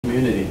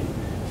community.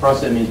 For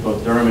us, that means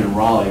both Durham and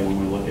Raleigh when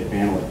we look at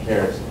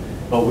DurhamCares.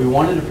 But we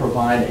wanted to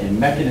provide a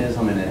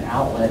mechanism and an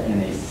outlet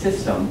and a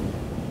system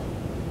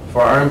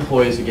for our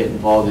employees to get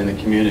involved in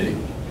the community.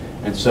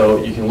 And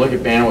so you can look at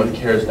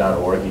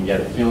bandwidthcares.org and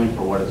get a feeling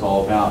for what it's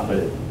all about, but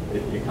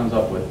it comes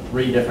up with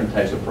 3 different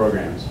types of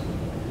programs.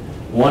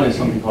 One is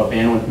something called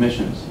Bandwidth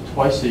Missions.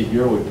 Twice a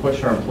year we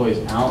push our employees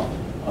out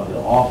of the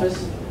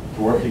office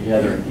to work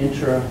together in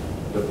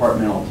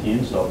intra-departmental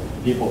teams, so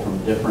people from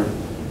different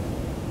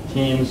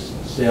teams,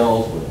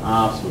 sales, with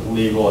ops, with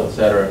legal,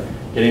 etc.,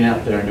 getting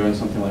out there and doing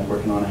something like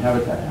working on a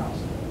habitat house,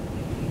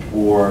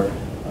 or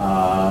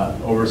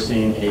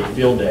overseeing a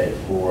field day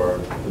for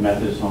the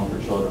Methodist Home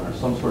for Children, or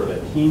some sort of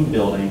a team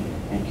building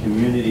and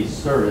community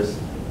service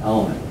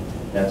element.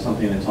 That's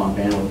something that's on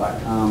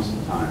bandwidth.com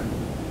sometime.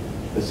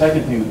 The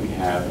second thing that we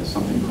have is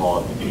something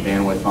called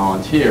Bandwidth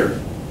Volunteer.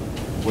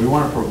 We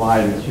want to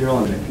provide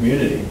material in the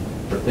community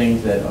for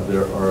things that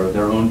are of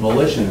their own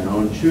volition and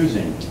own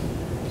choosing.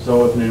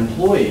 So if an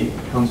employee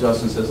comes to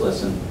us and says,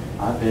 listen,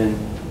 I've been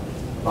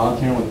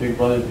volunteering with Big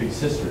Brothers Big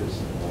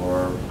Sisters,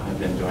 or I've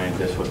been doing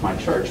this with my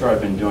church, or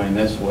I've been doing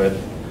this with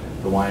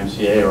the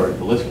YMCA, or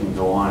the list can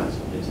go on.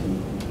 It's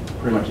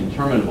pretty much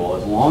interminable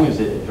as long as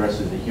it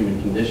addresses the human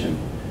condition.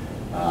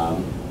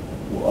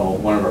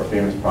 One of our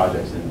famous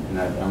projects, and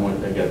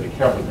I've got to be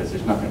careful because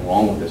there's nothing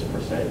wrong with this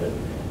per se, but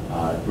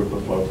a group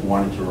of folks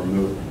wanted to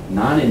remove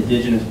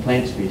non-indigenous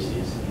plant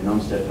species in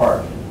Olmsted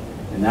Park,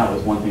 and that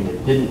was one thing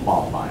that didn't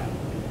qualify.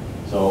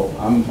 So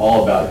I'm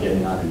all about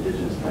getting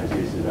non-indigenous plant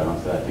species out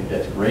onto that. I think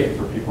that's great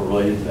for people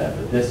really into that.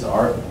 But this,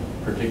 our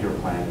particular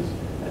plan is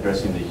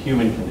addressing the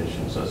human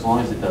condition. So as long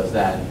as it does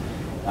that,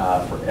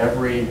 for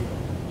every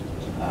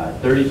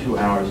 32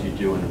 hours you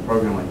do in a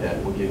program like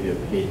that, we'll give you a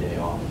paid day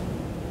off,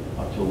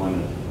 up to a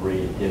limit of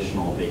 3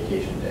 additional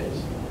vacation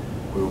days.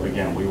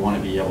 Again, we want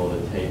to be able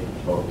to take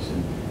folks.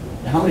 And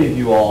how many of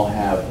you all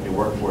have a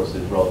workforce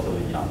that's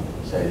relatively young?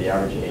 Say the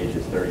average age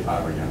is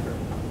 35 or younger.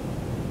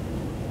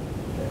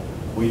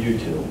 We do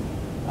too,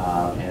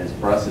 and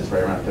for us it's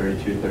right around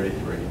 32,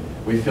 33.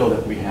 We feel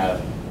that we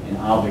have an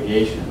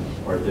obligation,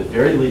 or at the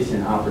very least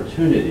an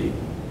opportunity,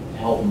 to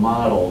help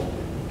model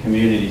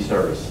community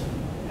service.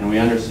 And we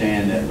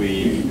understand that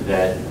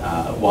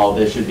while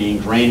this should be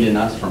ingrained in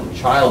us from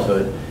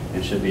childhood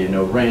and should be a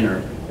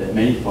no-brainer, that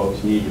many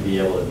folks need to be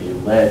able to be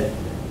led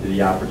to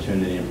the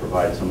opportunity and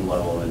provide some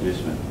level of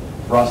inducement.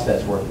 For us,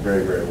 that's worked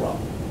very, very well.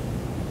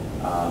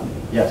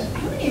 Yes?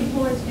 How many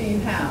employees do you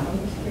have? I'm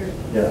just curious.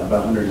 Yeah,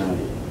 about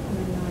 190.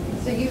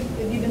 190. So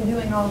have you been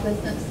doing all this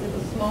since it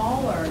was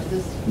small, or is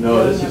this?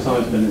 No, this has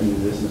always been in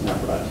existence now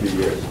for about 2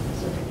 years.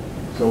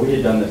 So we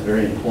had done this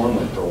very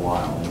informally for a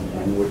while,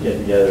 and would get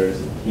together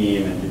as a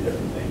team and do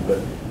different things, but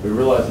we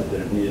realized that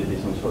there needed to be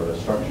some sort of a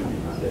structure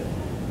behind it.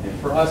 And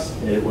for us,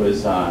 it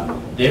was,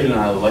 David and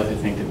I would like to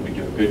think that we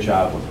do a good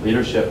job with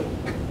leadership,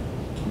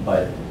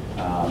 but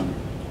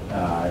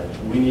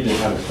we needed to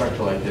have a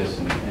structure like this,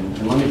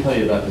 and let me tell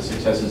you about the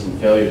successes and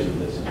failures of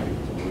this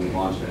as we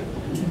launched it.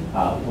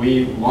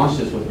 We launched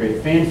this with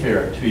great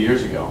fanfare 2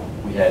 years ago.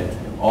 We had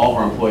all of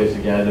our employees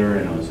together,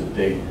 and it was a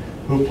big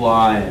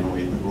hoopla, and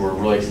we were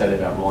really excited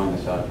about rolling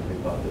this out because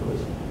we thought that it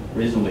was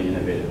reasonably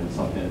innovative and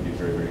something that would be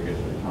very, very good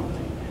for the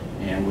company.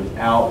 And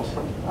without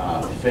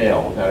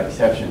fail, without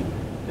exception,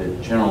 the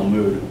general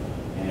mood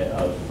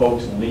of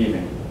folks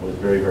leaving was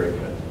very, very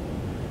good.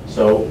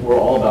 So we're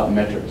all about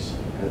metrics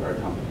at our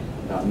company,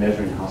 about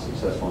measuring how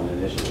successful an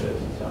initiative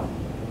is and how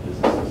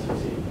businesses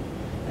succeed.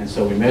 And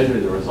so we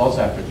measured the results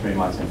after 3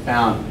 months and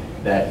found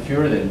that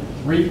fewer than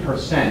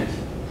 3%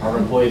 of our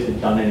employees had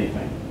done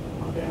anything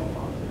on Bandwidth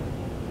Volunteer.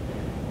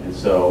 And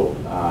so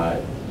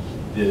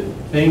the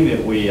thing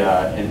that we,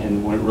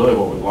 really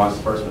what we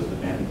launched first was the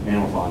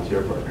Bandwidth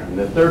Volunteer program. And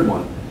the third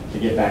one, to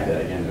get back to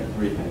that again, there are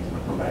 3 things, and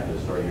I'll come back to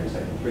the story here in a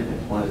second. 3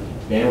 things. One is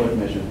Bandwidth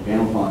Mission,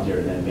 Bandwidth Volunteer,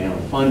 and then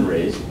Bandwidth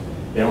Fundraise.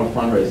 Bandwidth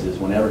Fundraise is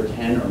whenever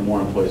 10 or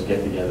more employees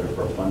get together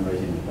for a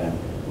fundraising event,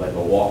 like a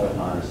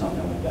walkathon or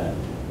something like that,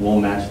 we'll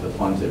match the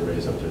funds they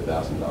raise up to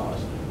 $1,000.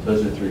 So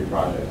those are 3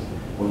 projects.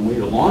 When we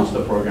launched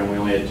the program, we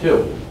only had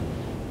 2,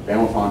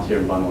 Bandwidth Volunteer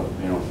and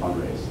Bandwidth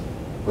Fundraise.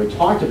 We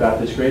talked about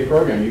this great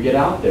program. You get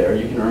out there,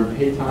 you can earn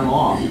paid time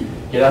off,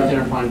 get out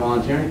there and find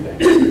volunteering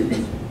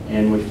things.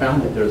 And we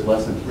found that there was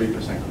less than 3%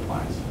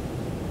 compliance.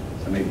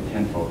 So maybe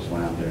 10 folks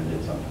went out there and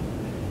did something.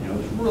 It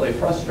was really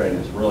frustrating.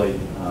 It's really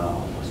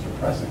almost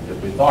depressing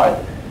because we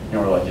thought,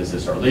 we're like, is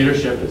this our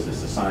leadership? Is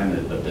this a sign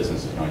that the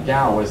business is going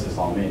down? What does this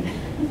all mean?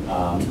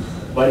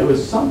 But it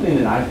was something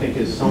that I think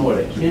is somewhat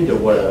akin to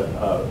what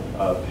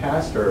a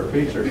pastor or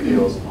preacher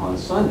feels on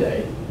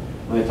Sunday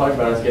when they talk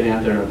about us getting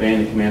out there and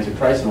obeying the commands of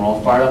Christ, and we're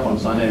all fired up on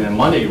Sunday, and then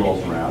Monday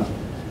rolls around,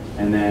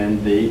 and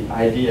then the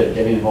idea of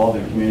getting involved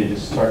in the community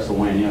just starts to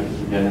wane, because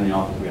we get in the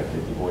office, we got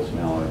 50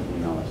 voicemail or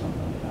email or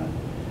something like that.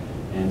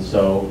 And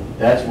so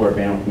that's where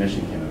Bandwidth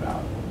Mission came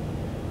about.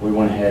 We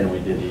went ahead and we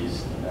did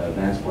these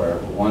events where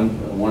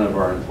one of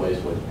our employees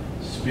would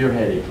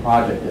spearhead a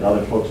project that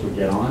other folks would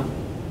get on,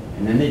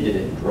 and then they did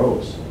it in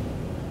droves.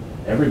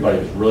 everybody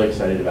was really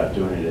excited about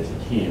doing it as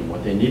a team.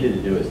 What they needed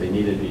to do is they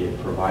needed to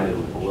be provided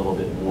with a little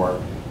bit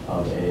more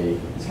of a,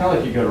 it's kind of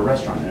like you go to a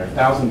restaurant and there are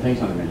 1,000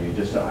 things on the menu. You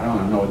just, I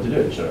don't know what to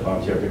do. Should I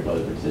volunteer Big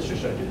Brothers Big Sisters?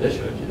 Should I do this?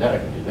 Should I do that? I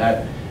can do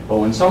that. But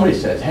when somebody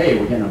says, hey,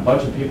 we're getting a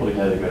bunch of people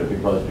together to go to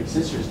Big Brothers Big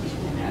Sisters this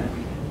weekend,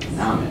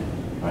 now I'm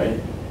in, right?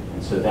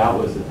 And so that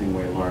was the thing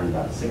we learned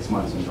about 6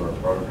 months into our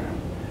program,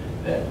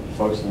 that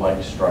folks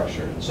like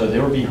structure. So they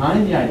were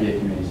behind the idea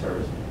of community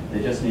service.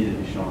 They just needed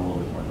to be shown a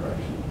little bit more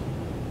direction.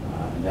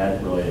 And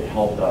that really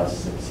helped us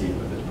succeed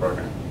with this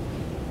program.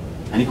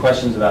 Any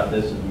questions about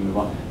this as we move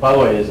on? By the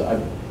way,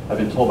 I've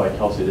been told by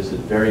Kelsey, this is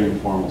very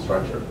informal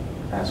structure.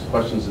 Ask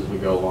questions as we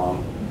go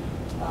along.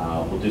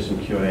 We'll do some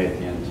Q&A at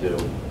the end too.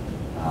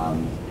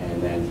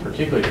 And then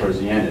particularly towards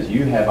the end, as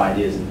you have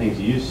ideas and things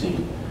you've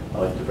seen, I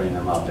like to bring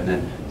them up. And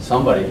then can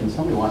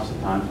somebody watch the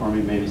time for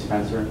me? Maybe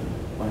Spencer?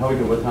 Well, how we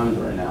go? What time is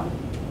it right now?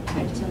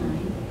 5 to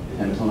 9.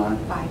 10 till 9?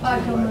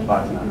 5 till 9.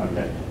 5 to 9,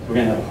 okay. So we're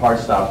going to have a hard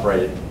stop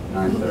right at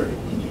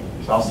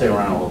 9:30. So I'll stay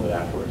around a little bit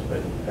afterwards,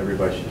 but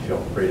everybody should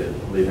feel free to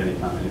leave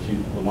anytime. And if you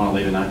want to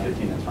leave at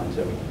 9:15, that's fine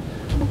too.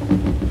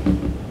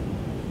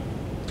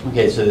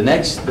 Okay, so the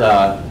next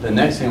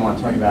thing I want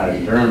to talk about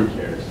is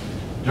DurhamCares.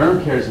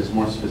 DurhamCares is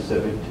more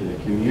specific to the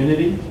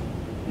community,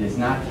 and it's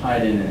not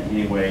tied in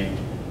any way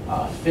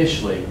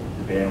officially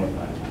to bandwidth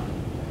by town.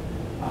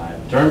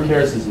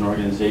 DurhamCares is an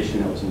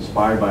organization that was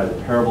inspired by the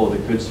parable of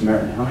the Good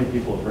Samaritan. How many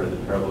people have heard of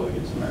the parable of the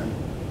Good Samaritan?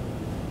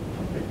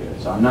 Okay,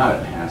 good. So I'm not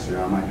a pastor.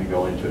 I'm not going to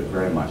go into it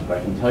very much, but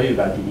I can tell you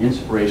about the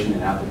inspiration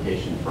and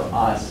application for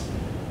us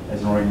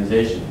as an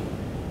organization.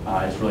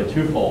 It's really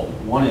twofold.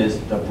 One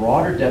is the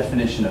broader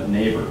definition of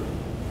neighbor.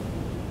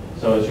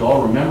 So as you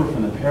all remember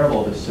from the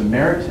parable, the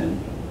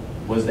Samaritan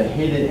was the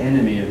hated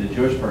enemy of the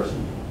Jewish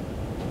person.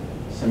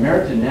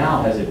 Samaritan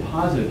now has a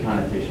positive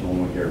connotation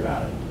when we hear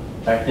about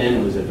it. Back then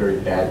it was a very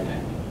bad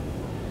thing.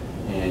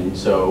 And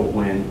so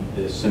when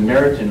the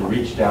Samaritan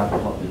reached out to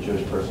help the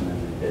Jewish person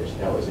in the ditch,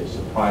 that was a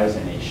surprise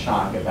and a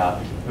shock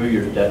about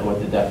what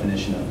the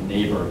definition of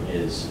neighbor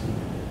is.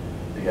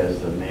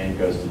 Because the man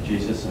goes to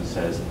Jesus and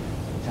says,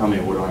 tell me,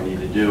 what do I need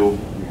to do?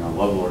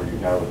 Love the Lord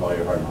your God with all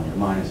your heart and all your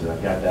mind. He said,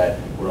 I've got that.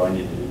 What do I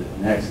need to do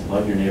next?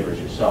 Love your neighbor as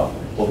yourself.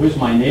 Well, who's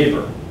my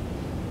neighbor?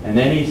 And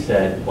then he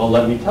said, well,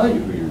 let me tell you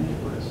who your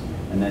neighbor is.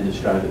 And then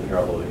described the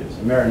parable of the Good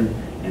Samaritan.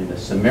 And the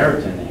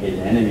Samaritan, the hated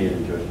enemy of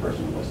the Jewish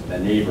person, was the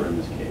neighbor in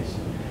this case.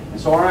 And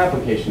so our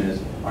application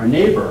is, our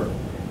neighbor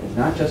is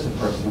not just a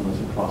person who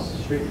lives across the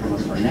street from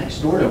us or next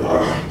door to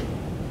us.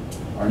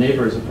 Our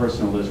neighbor is a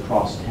person who lives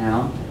across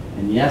town.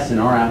 And yes, in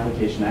our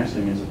application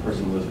actually means a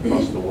person who lives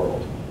across the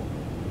world.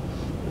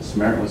 The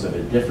Samaritan was of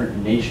a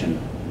different nation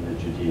than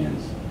the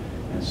Judeans.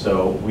 And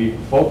so we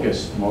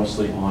focus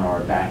mostly on our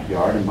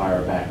backyard, and by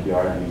our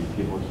backyard I mean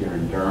people here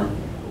in Durham.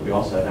 But we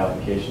also have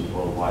applications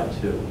worldwide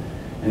too.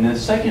 And the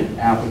second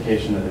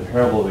application of the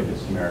parable of the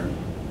Good Samaritan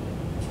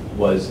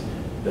was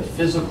the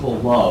physical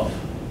love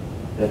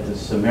that the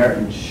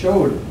Samaritan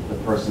showed the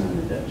person in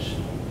the ditch.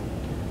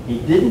 He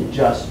didn't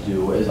just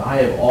do, as I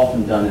have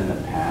often done in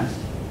the past,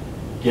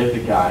 give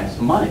the guy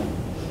some money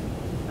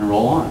and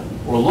roll on.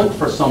 Or look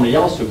for somebody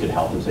else who could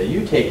help him. Say,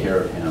 you take care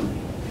of him,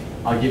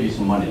 I'll give you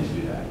some money to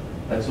do that.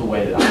 That's the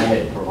way that I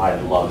had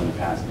provided love in the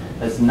past.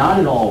 That's not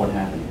at all what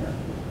happened here.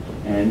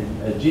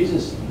 And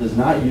Jesus does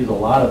not use a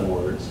lot of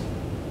words,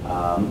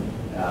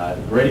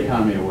 great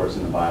economy of words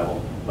in the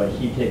Bible, but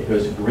he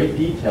goes to great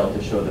detail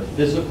to show the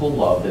physical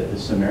love that the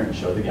Samaritan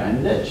showed the guy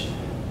in the ditch.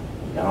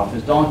 He got off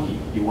his donkey.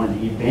 He went and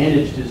he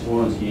bandaged his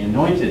wounds. He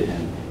anointed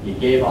him. He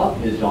gave up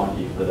his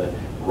donkey for the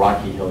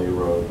rocky, hilly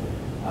road.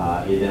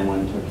 He then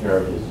went and took care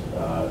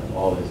of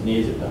all of his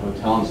needs at the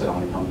hotel and said, I'm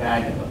going to come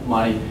back and put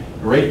money.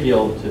 Great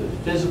deal to the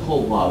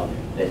physical love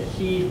that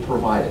he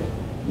provided,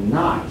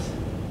 not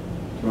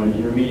through an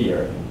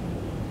intermediary.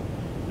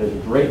 There's a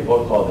great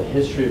book called The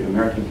History of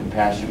American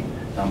Compassion,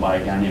 done by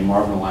a guy named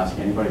Marvin Olasky.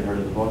 Anybody heard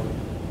of the book?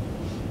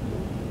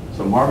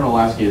 So Marvin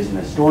Olasky is an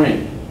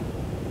historian,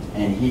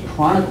 and he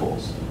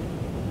chronicles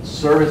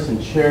service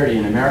and charity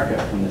in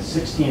America from the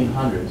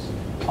 1600s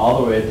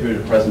all the way through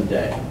to present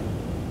day.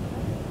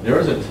 There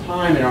was a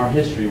time in our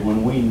history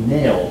when we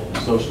nailed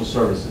social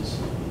services.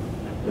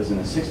 It was in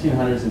the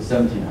 1600s and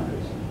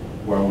 1700s,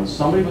 where when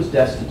somebody was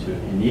destitute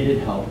and needed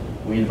help,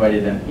 we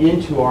invited them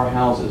into our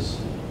houses,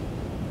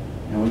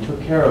 and we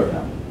took care of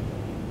them.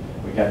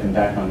 We got them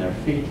back on their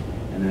feet,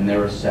 and then they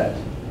were set.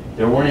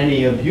 There weren't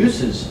any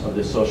abuses of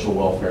the social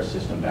welfare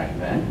system back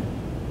then,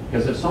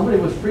 because if somebody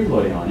was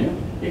freeloading on you,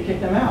 you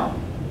kicked them out.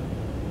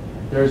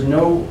 There's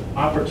no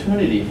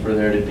opportunity for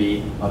there to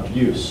be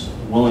abuse,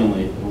 willing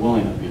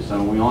abuse. I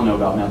mean, we all know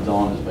about mental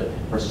illness, but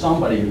for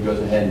somebody who goes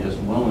ahead and just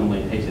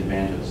willingly takes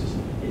advantage of the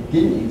system, it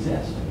didn't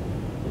exist.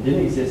 It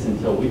didn't exist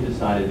until we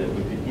decided that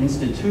we could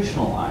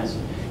institutionalize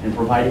and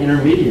provide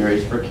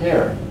intermediaries for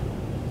care.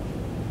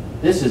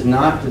 This is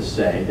not to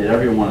say that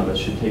every one of us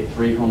should take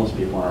 3 homeless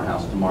people in our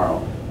house tomorrow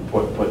and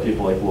put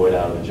people like Lloyd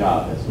out of a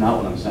job. That's not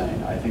what I'm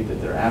saying. I think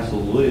that there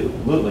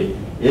absolutely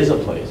is a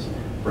place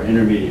for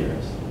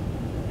intermediaries.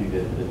 I think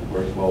that it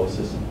works well with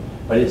the system.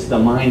 But it's the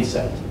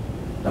mindset.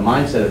 the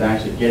mindset of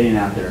actually getting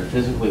out there and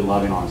physically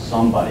loving on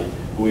somebody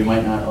who we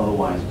might not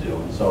otherwise do.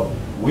 And so